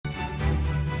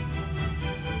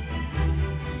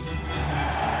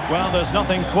Well, there's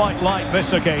nothing quite like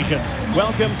this occasion.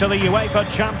 Welcome to the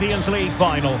UEFA Champions League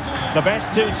final. The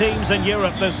best two teams in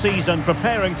Europe this season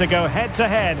preparing to go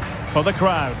head-to-head for the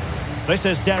crowd. This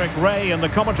is Derek Ray in the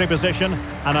commentary position,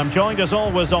 and I'm joined as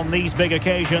always on these big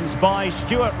occasions by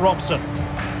Stuart Robson.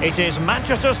 It is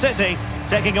Manchester City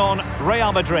taking on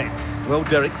Real Madrid. Well,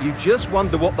 Derek, you just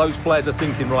wonder what those players are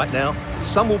thinking right now.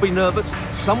 Some will be nervous,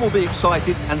 some will be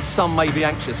excited, and some may be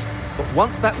anxious. But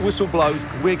once that whistle blows,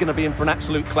 we're going to be in for an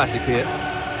absolute classic here.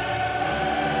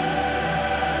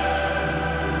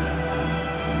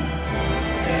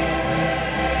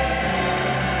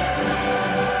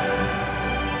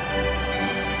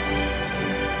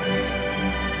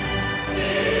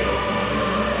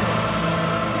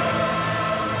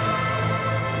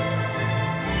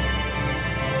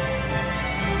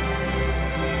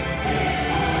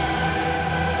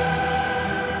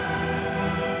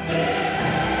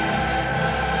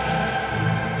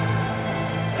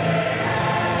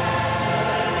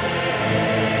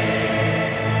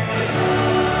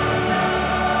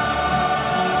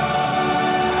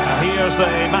 Here's the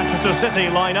Manchester City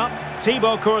lineup.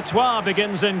 Thibaut Courtois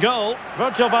begins in goal.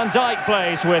 Virgil van Dijk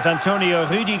plays with Antonio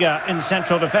Rudiger in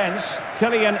central defence.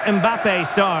 Kylian Mbappe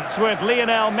starts with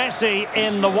Lionel Messi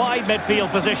in the wide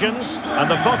midfield positions. And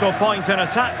the focal point in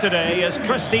attack today is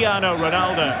Cristiano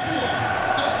Ronaldo.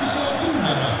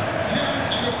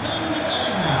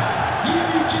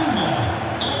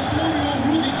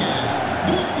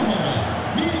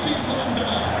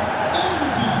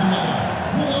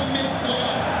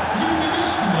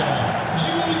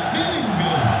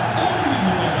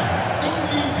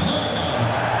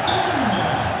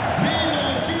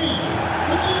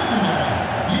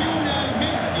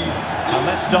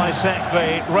 Let's dissect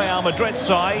the Real Madrid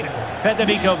side.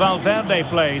 Federico Valverde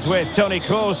plays with Toni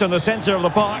Kroos in the centre of the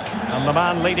park. And the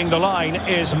man leading the line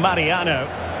is Mariano.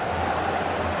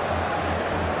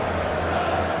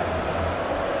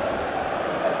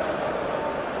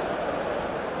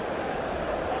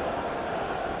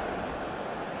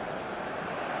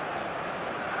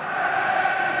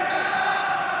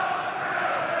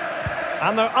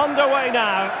 And they're underway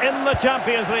now in the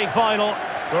Champions League final.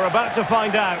 We're about to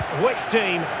find out which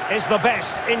team is the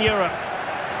best in Europe.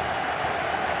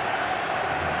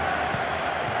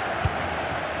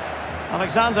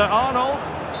 Alexander-Arnold.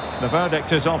 The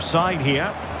verdict is offside here.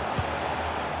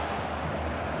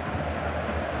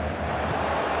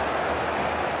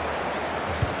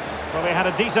 Well, they had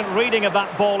a decent reading of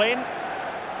that ball in.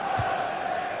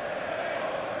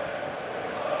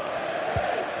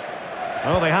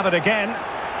 Oh, they have it again.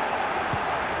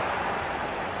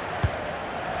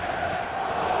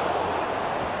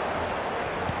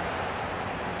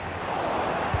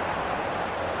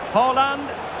 Holland.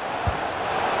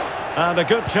 And a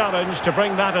good challenge to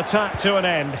bring that attack to an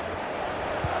end.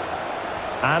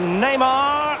 And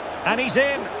Neymar. And he's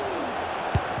in.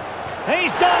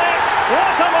 He's done it!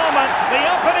 What a moment! The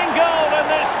opening goal in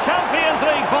this Champions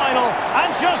League final.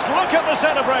 And just look at the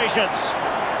celebrations.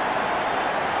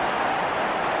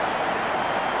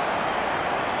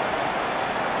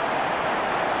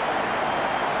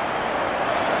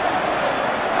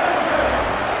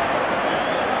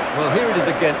 Well, here it is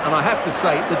again, and I have to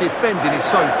say, the defending is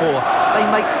so poor. They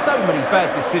make so many bad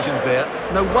decisions there.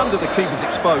 No wonder the keeper's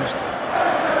exposed.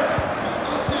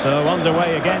 So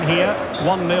underway again here.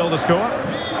 1-0 the score.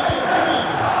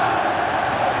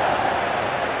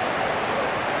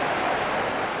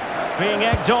 Being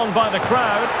egged on by the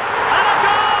crowd. And a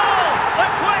goal! A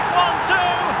quick one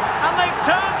too! And they've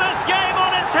turned this game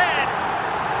on its head.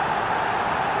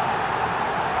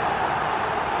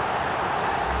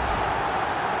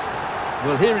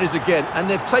 Well, here it is again, and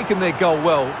they've taken their goal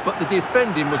well, but the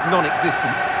defending was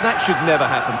non-existent. That should never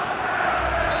happen.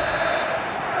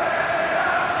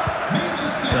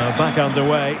 So back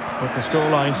underway with the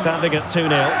scoreline standing at 2-0.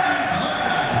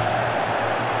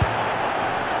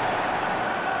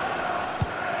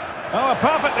 Oh, a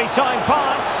perfectly timed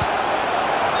pass.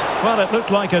 Well, it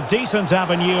looked like a decent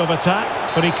avenue of attack,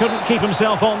 but he couldn't keep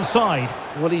himself onside.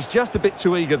 Well, he's just a bit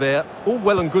too eager there. All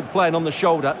well and good playing on the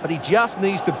shoulder, but he just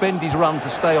needs to bend his run to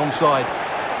stay onside.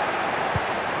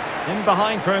 In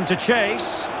behind for him to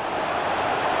chase.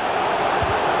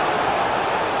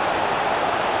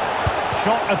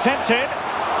 Shot attempted.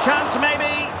 Chance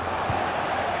maybe.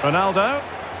 Ronaldo.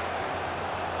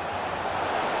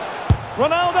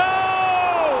 Ronaldo!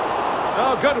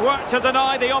 Oh, good work to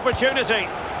deny the opportunity.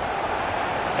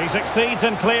 He succeeds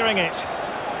in clearing it.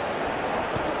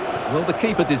 Well, the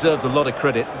keeper deserves a lot of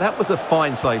credit. That was a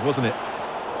fine save, wasn't it?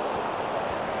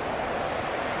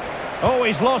 Oh,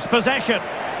 he's lost possession.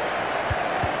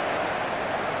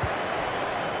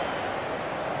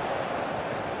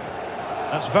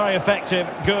 That's very effective,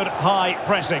 good high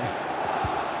pressing.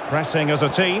 Pressing as a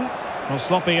team. Well,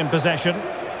 sloppy in possession.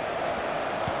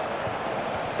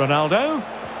 Ronaldo.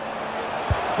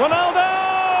 Ronaldo!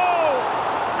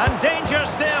 And danger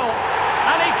still.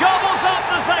 And he gobbles up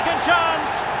the second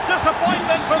chance.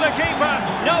 Disappointment for the keeper.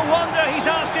 No wonder he's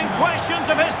asking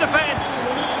questions of his defence.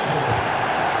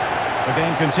 The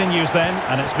game continues then,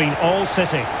 and it's been all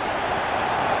City.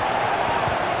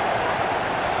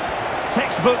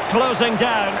 Textbook closing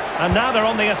down, and now they're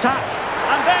on the attack.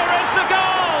 And there is the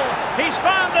goal! He's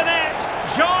found the net.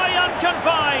 Joy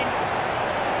unconfined.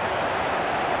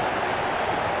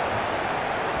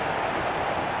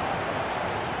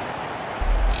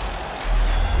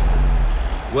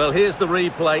 Well, here's the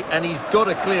replay, and he's got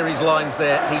to clear his lines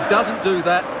there. He doesn't do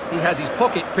that. He has his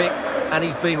pocket picked, and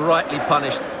he's been rightly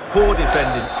punished. Poor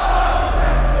defending.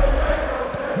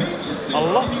 A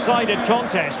lopsided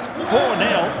contest,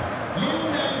 4-0.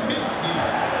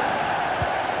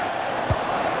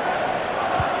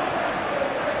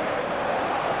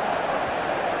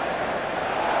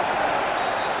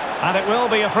 And it will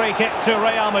be a free kick to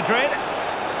Real Madrid.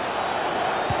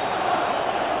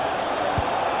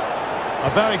 A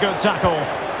very good tackle.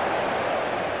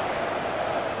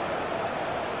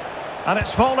 And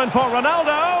it's fallen for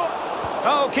Ronaldo.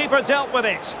 Oh, keeper dealt with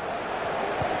it.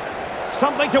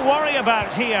 Something to worry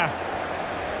about here.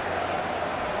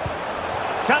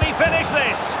 Can he finish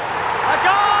this? A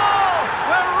goal!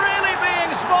 We're really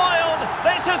being spoiled.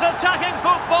 This is attacking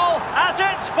football at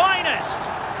its finest.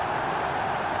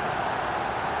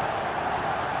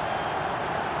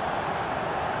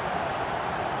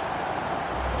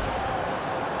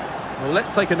 Well, let's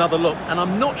take another look, and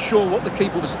I'm not sure what the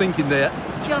keeper was thinking there.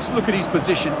 Just look at his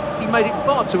position. He made it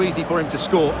far too easy for him to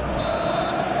score.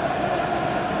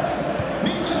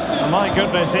 Oh, my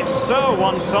goodness, it's so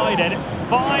one-sided.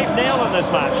 5-0 in this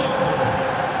match.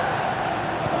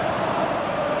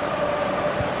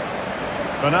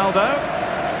 Ronaldo.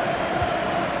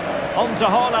 On to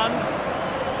Haaland.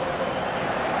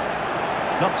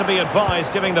 Not to be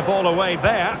advised giving the ball away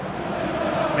there.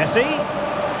 Messi.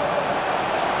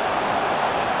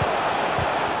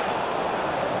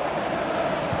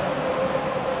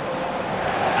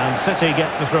 And City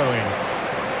get the throw-in.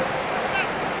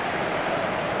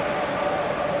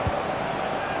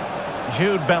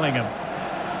 Jude Bellingham.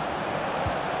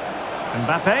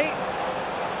 Mbappe.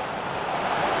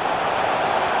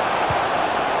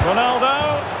 Ronaldo.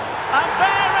 And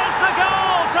there is the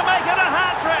goal to make it a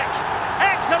hat-trick.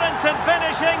 Excellence in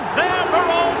finishing, there for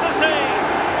all to see.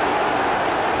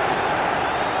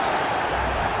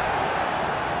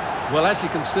 Well, as you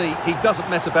can see, he doesn't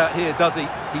mess about here, does he?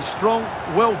 He's strong,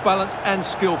 well-balanced and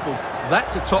skillful.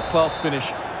 That's a top-class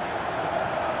finish.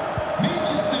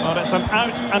 Well, it's an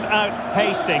out-and-out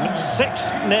pasting.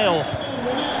 6-0.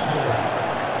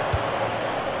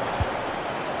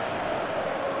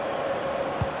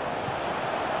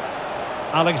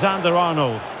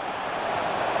 Alexander-Arnold.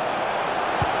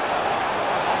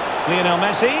 Lionel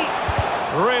Messi.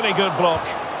 Really good block.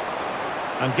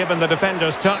 And given the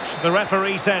defender's touch, the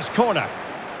referee says corner.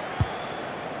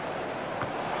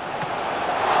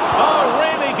 Oh,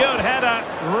 really good header.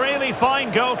 Really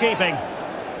fine goalkeeping.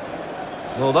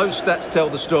 Well, those stats tell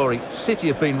the story. City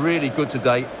have been really good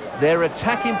today. Their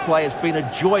attacking play has been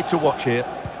a joy to watch here.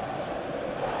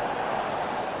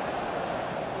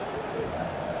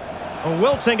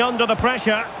 Wilting under the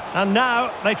pressure, and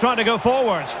now they try to go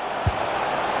forward.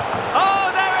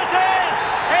 Oh, there it is!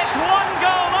 It's one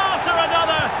goal after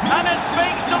another, and it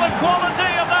speaks to the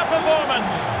quality of their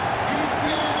performance.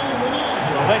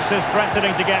 Well, this is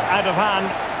threatening to get out of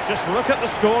hand. Just look at the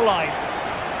scoreline.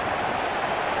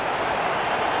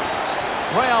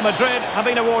 Real Madrid have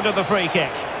been awarded the free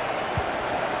kick.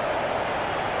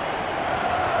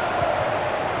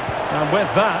 And with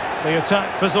that, the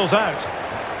attack fizzles out.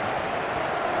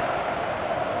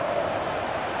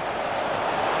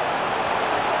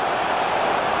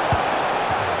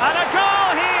 And a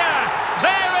goal here!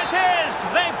 There it is!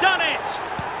 They've done it!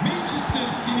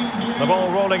 The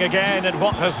ball rolling again in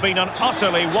what has been an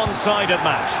utterly one-sided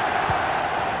match.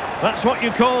 That's what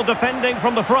you call defending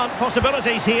from the front.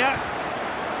 Possibilities here.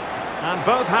 And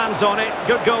both hands on it.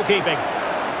 Good goalkeeping.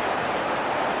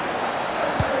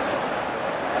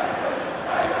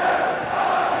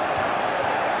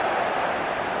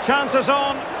 Chances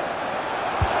on.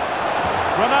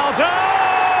 Ronaldo!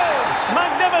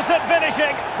 Magnificent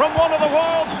finishing from one of the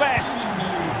world's best.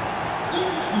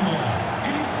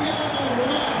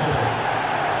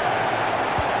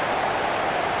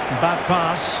 Bad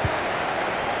pass.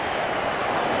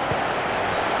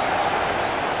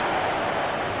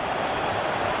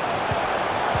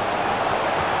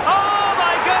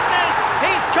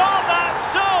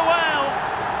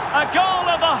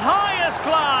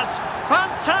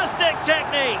 Fantastic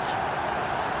technique.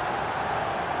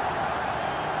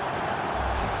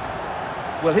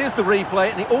 Well, here's the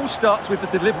replay, and it all starts with the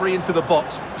delivery into the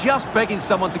box, just begging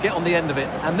someone to get on the end of it.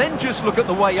 And then just look at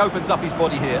the way he opens up his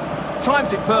body here.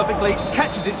 Times it perfectly,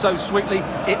 catches it so sweetly,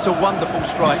 it's a wonderful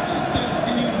strike.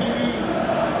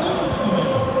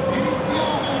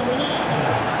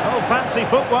 Oh, fancy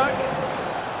footwork.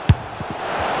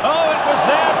 Oh, it was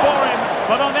there for him,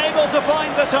 but unable to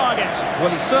find the target. Well,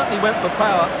 he certainly went for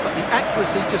power, but the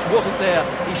accuracy just wasn't there.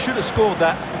 He should have scored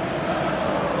that.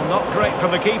 Well, not great from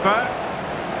the keeper.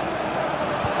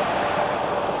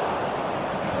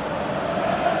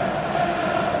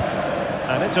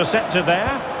 And intercepted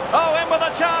there. Oh, in with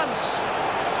a chance.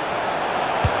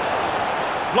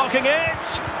 Blocking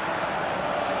it.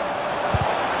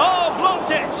 Oh,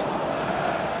 blocked it.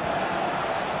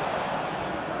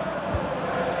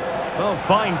 Oh,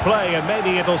 fine play, and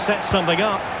maybe it'll set something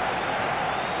up.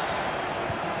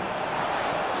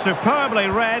 Superbly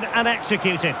read and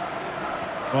executed.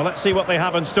 Well, let's see what they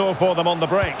have in store for them on the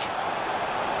break.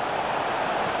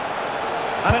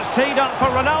 And it's teed up for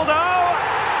Ronaldo.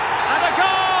 And a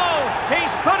goal!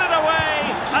 He's put it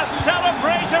away! A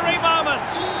celebratory moment!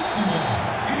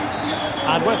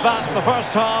 And with that, the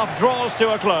first half draws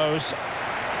to a close.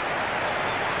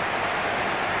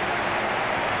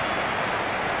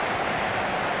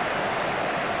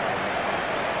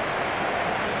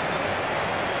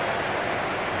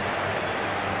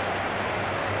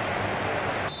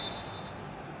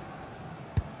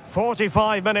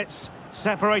 "45 minutes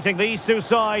separating these two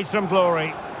sides from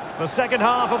glory. The second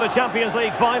half of the Champions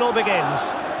League final begins.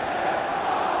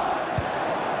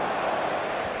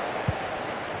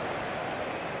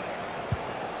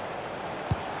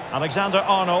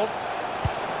 Alexander-Arnold.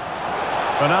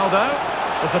 Ronaldo.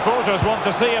 The supporters want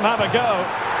to see him have a go.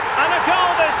 And a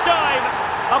goal this time!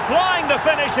 Applying the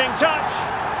finishing touch.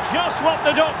 Just what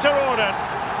the doctor ordered.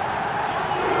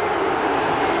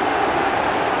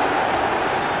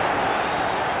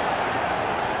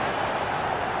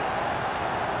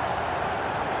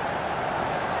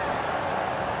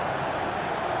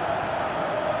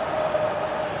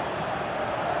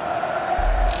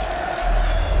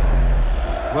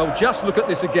 Well, just look at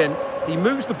this again. He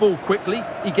moves the ball quickly,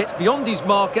 he gets beyond his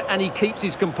marker, and he keeps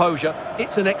his composure.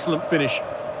 It's an excellent finish.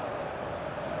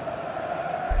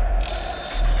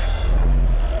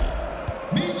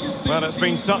 Well, it's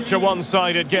been such a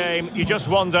one-sided game. You just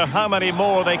wonder how many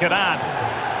more they could add.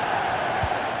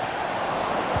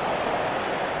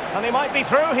 And he might be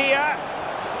through here.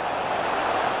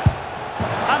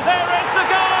 And there is the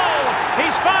goal!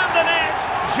 He's found the net!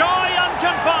 Joy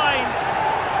unconfined!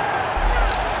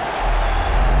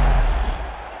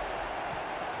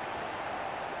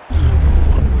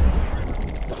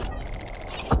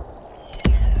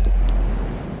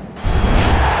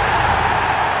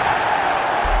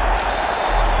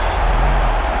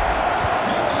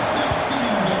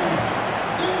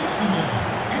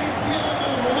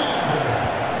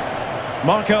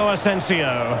 Marco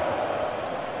Asensio.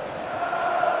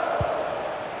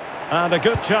 And a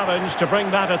good challenge to bring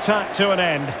that attack to an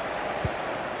end.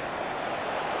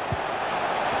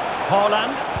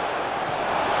 Haaland.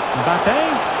 Mbappe.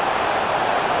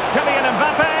 Kylian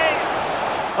Mbappe.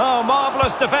 Oh,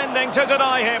 marvellous defending to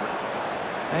deny him.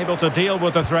 Able to deal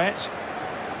with the threat.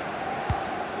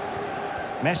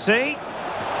 Messi.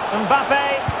 Mbappe.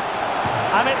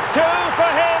 And it's two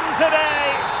for him today.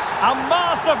 A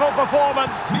masterful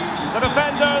performance. The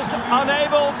defenders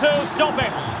unable to stop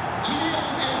him.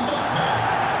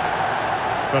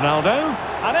 Ronaldo.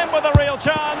 And in with a real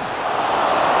chance.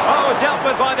 Oh, dealt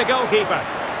with by the goalkeeper.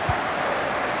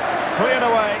 Cleared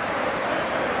away.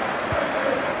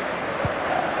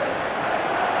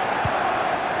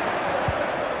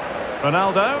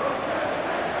 Ronaldo.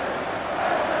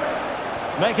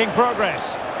 Making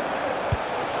progress.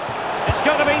 It's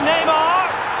going to be Neymar.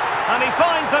 And he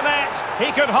finds the net.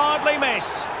 He could hardly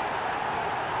miss.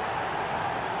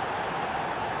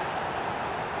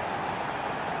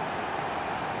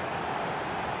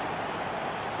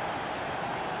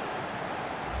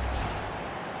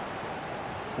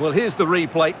 Well, here's the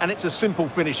replay, and it's a simple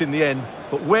finish in the end.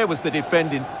 But where was the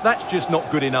defending? That's just not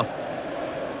good enough.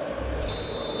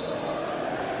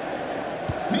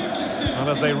 And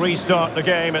as they restart the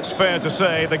game, it's fair to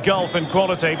say the gulf in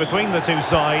quality between the two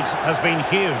sides has been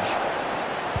huge.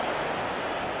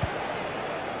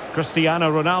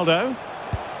 Cristiano Ronaldo.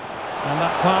 And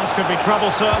that pass could be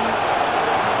troublesome.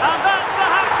 And that's the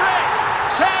hat-trick!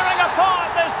 Tearing apart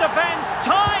this defence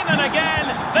time and again.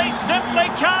 They simply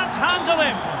can't handle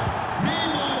him.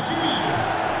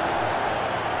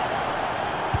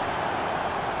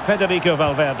 Federico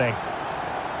Valverde.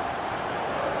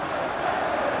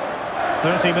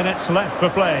 30 minutes left for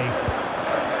play.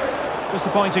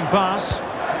 Disappointing pass.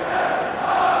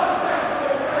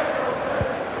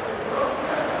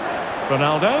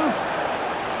 Ronaldo.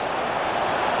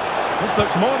 This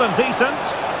looks more than decent.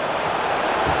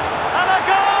 And a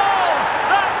goal!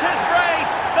 That's his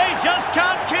brace! They just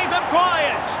can't keep him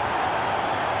quiet!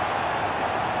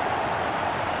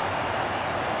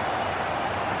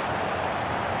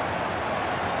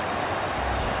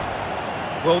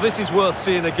 Well, this is worth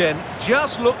seeing again.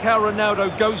 Just look how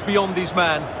Ronaldo goes beyond his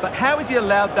man. But how is he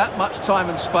allowed that much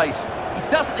time and space? He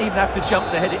doesn't even have to jump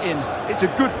to head it in. It's a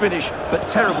good finish, but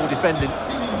terrible defending.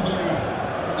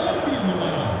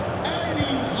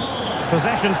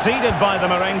 Possession ceded by the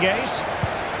Merengues.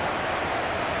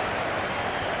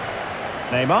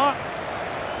 Neymar.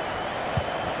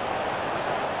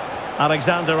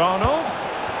 Alexander-Arnold.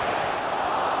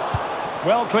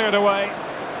 Well cleared away.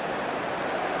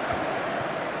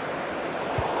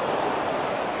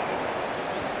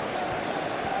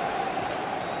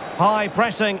 High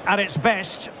pressing at its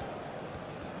best.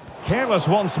 Careless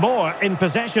once more in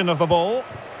possession of the ball.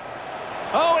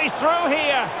 Oh, he's through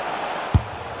here.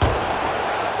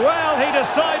 Well, he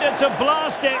decided to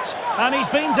blast it, and he's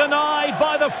been denied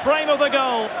by the frame of the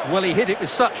goal. Well, he hit it with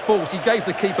such force, he gave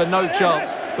the keeper no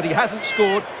chance, but he hasn't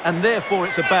scored, and therefore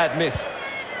it's a bad miss.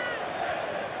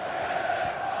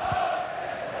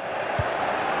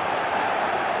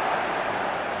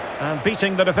 And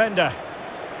beating the defender.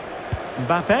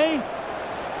 Mbappe.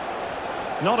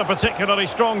 Not a particularly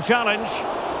strong challenge.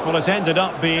 Well, it's ended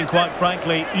up being, quite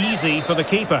frankly, easy for the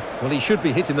keeper. Well, he should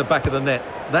be hitting the back of the net.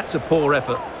 That's a poor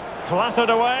effort. Clattered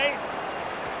away.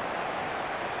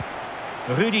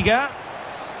 Rudiger.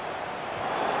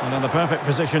 And in the perfect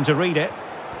position to read it.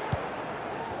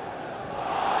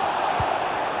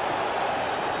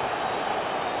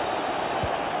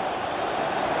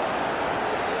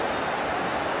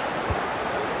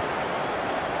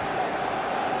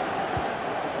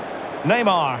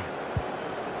 Neymar.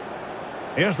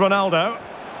 Here's Ronaldo.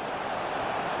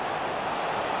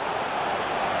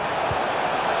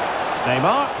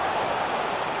 Neymar.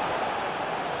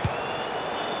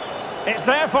 It's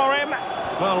there for him.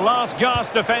 Well, last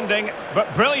gasp defending,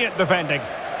 but brilliant defending.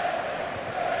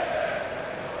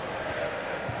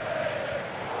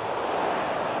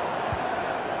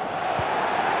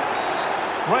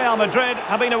 Real Madrid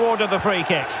have been awarded the free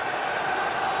kick.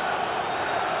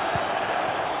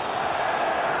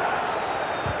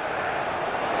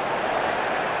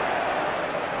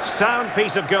 Sound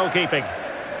piece of goalkeeping.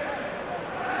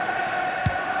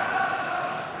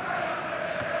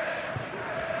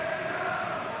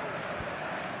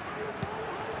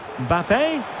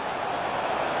 Mbappe.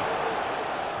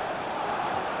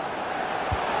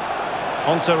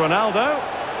 On to Ronaldo.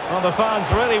 Well, the fans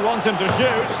really want him to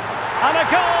shoot. And a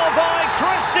goal by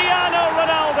Cristiano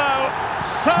Ronaldo.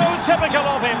 So typical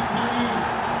of him.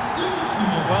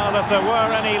 Well, if there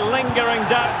were any lingering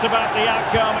doubts about the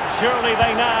outcome, surely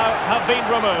they now have been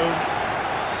removed.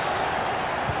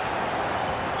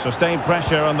 Sustained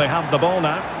pressure, and they have the ball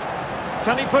now.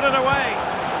 Can he put it away?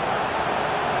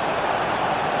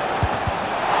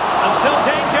 And still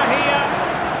danger here.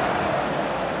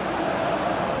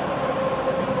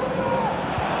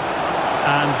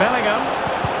 And Bellingham.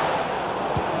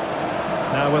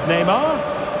 Now with Neymar.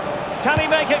 Can he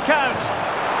make it count?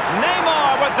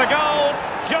 Neymar with the goal.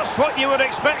 Just what you would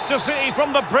expect to see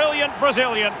from the brilliant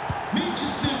Brazilian.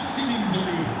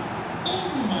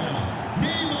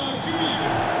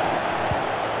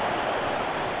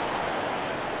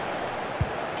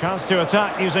 Chance to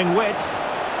attack using width.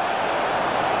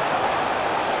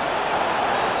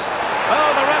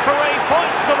 Oh, the referee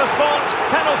points to the spot.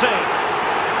 Penalty.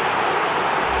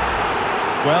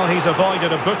 Well, he's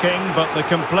avoided a booking, but the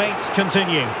complaints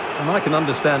continue. And I can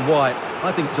understand why.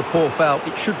 I think it's a poor foul.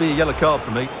 It should be a yellow card for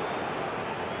me.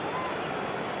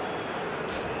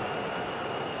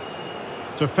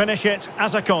 To finish it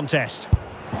as a contest.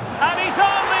 And he's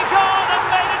only gone and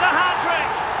made it a hat-trick!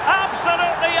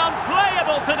 Absolutely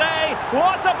unplayable today.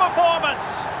 What a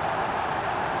performance!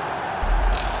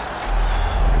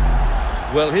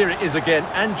 Well, here it is again,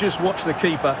 and just watch the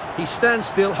keeper. He stands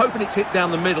still, hoping it's hit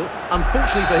down the middle.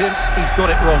 Unfortunately for him, he's got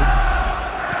it wrong.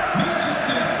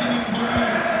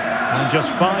 And just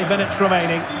 5 minutes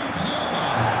remaining.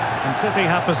 And City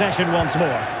have possession once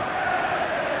more.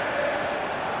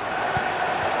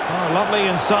 Oh, lovely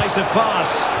incisive pass.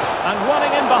 And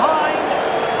running in behind.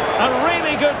 A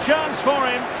really good chance for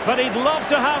him, but he'd love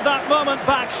to have that moment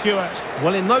back, Stuart.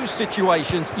 Well, in those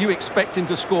situations, you expect him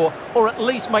to score, or at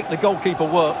least make the goalkeeper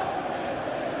work.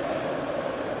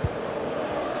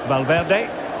 Valverde.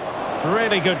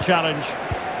 Really good challenge.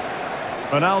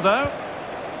 Ronaldo.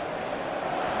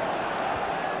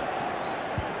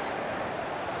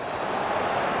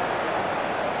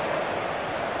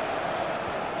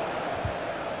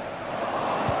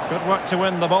 Good work to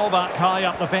win the ball back high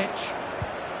up the pitch.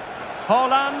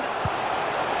 Haaland.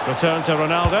 Return to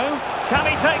Ronaldo. Can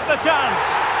he take the chance?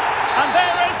 And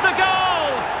there is the goal!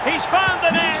 He's found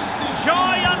the net.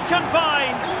 Joy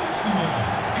unconfined.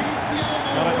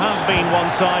 Well, it has been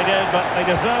one-sided, but they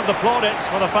deserve the plaudits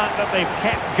for the fact that they've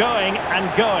kept going and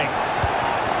going.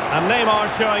 And Neymar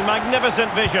showing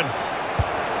magnificent vision.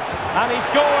 And he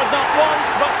scored not once,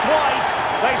 but twice.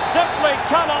 They simply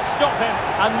cannot stop him.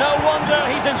 And no wonder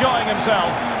he's enjoying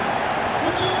himself.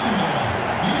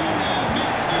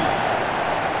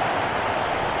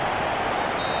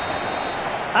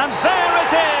 And there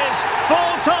it is,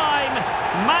 full-time,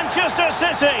 Manchester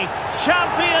City,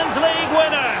 Champions League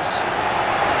winners.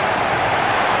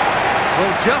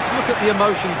 Well, just look at the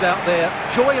emotions out there.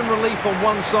 Joy and relief on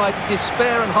one side,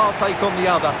 despair and heartache on the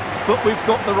other. But we've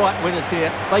got the right winners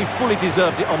here. They fully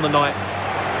deserved it on the night.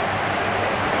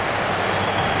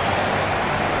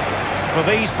 For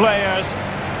these players,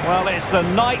 well, it's the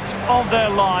night of their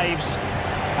lives.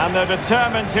 And they're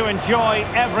determined to enjoy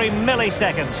every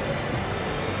millisecond.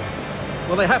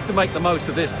 Well, they have to make the most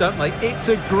of this, don't they? It's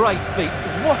a great feat.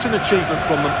 What an achievement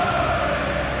from them.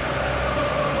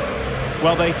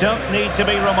 Well, they don't need to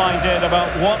be reminded about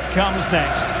what comes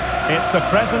next. It's the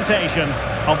presentation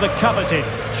of the coveted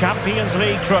Champions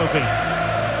League trophy.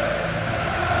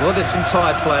 Well, there's some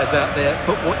tired players out there,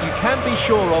 but what you can be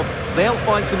sure of, they'll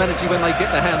find some energy when they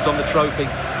get their hands on the trophy.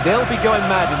 They'll be going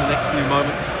mad in the next few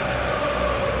moments.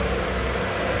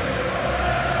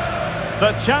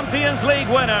 The Champions League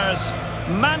winners,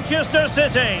 Manchester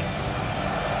City.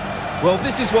 Well,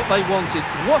 this is what they wanted.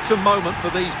 What a moment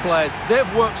for these players.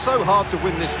 They've worked so hard to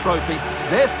win this trophy.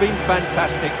 They've been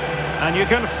fantastic. And you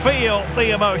can feel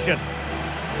the emotion.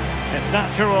 It's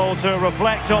natural to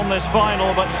reflect on this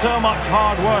final, but so much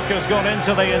hard work has gone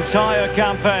into the entire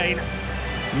campaign.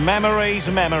 Memories,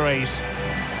 memories.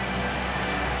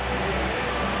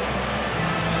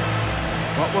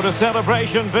 What would a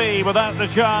celebration be without the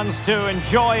chance to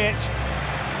enjoy it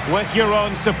with your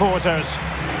own supporters?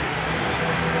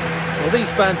 Well,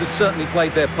 these fans have certainly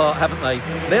played their part, haven't they?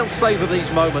 They'll savour these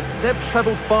moments. They've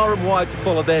travelled far and wide to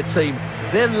follow their team.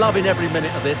 They're loving every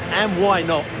minute of this, and why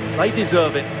not? They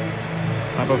deserve it.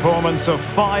 A performance of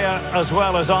fire as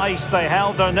well as ice. They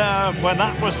held their nerve when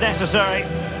that was necessary.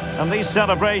 And these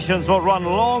celebrations will run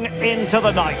long into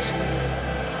the night.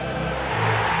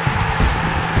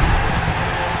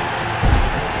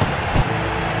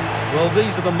 Well,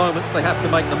 these are the moments they have to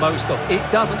make the most of. It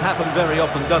doesn't happen very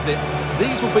often, does it?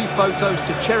 These will be photos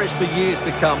to cherish for years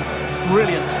to come.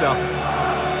 Brilliant stuff.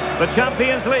 The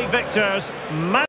Champions League victors.